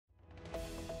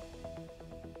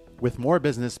With more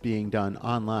business being done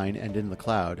online and in the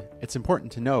cloud, it's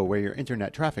important to know where your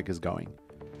internet traffic is going.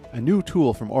 A new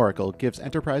tool from Oracle gives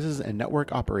enterprises and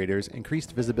network operators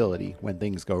increased visibility when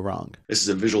things go wrong. This is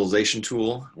a visualization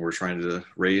tool. We're trying to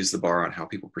raise the bar on how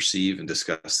people perceive and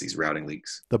discuss these routing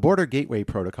leaks. The Border Gateway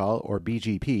Protocol, or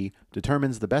BGP,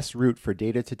 determines the best route for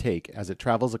data to take as it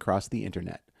travels across the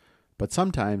internet. But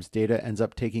sometimes data ends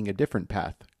up taking a different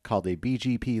path, called a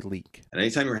BGP leak. And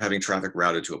anytime you're having traffic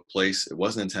routed to a place it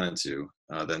wasn't intended to,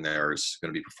 then there's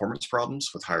going to be performance problems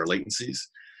with higher latencies.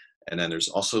 And then there's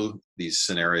also these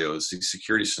scenarios, these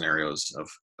security scenarios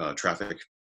of traffic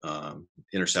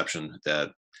interception that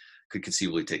could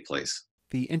conceivably take place.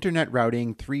 The Internet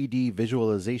Routing 3D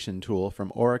visualization tool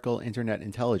from Oracle Internet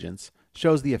Intelligence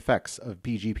shows the effects of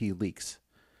BGP leaks.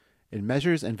 It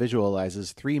measures and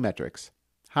visualizes three metrics: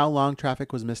 how long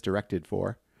traffic was misdirected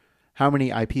for, how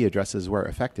many IP addresses were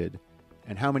affected,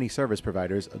 and how many service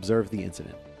providers observed the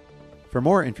incident. For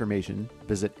more information,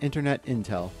 visit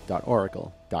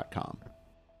internetintel.oracle.com.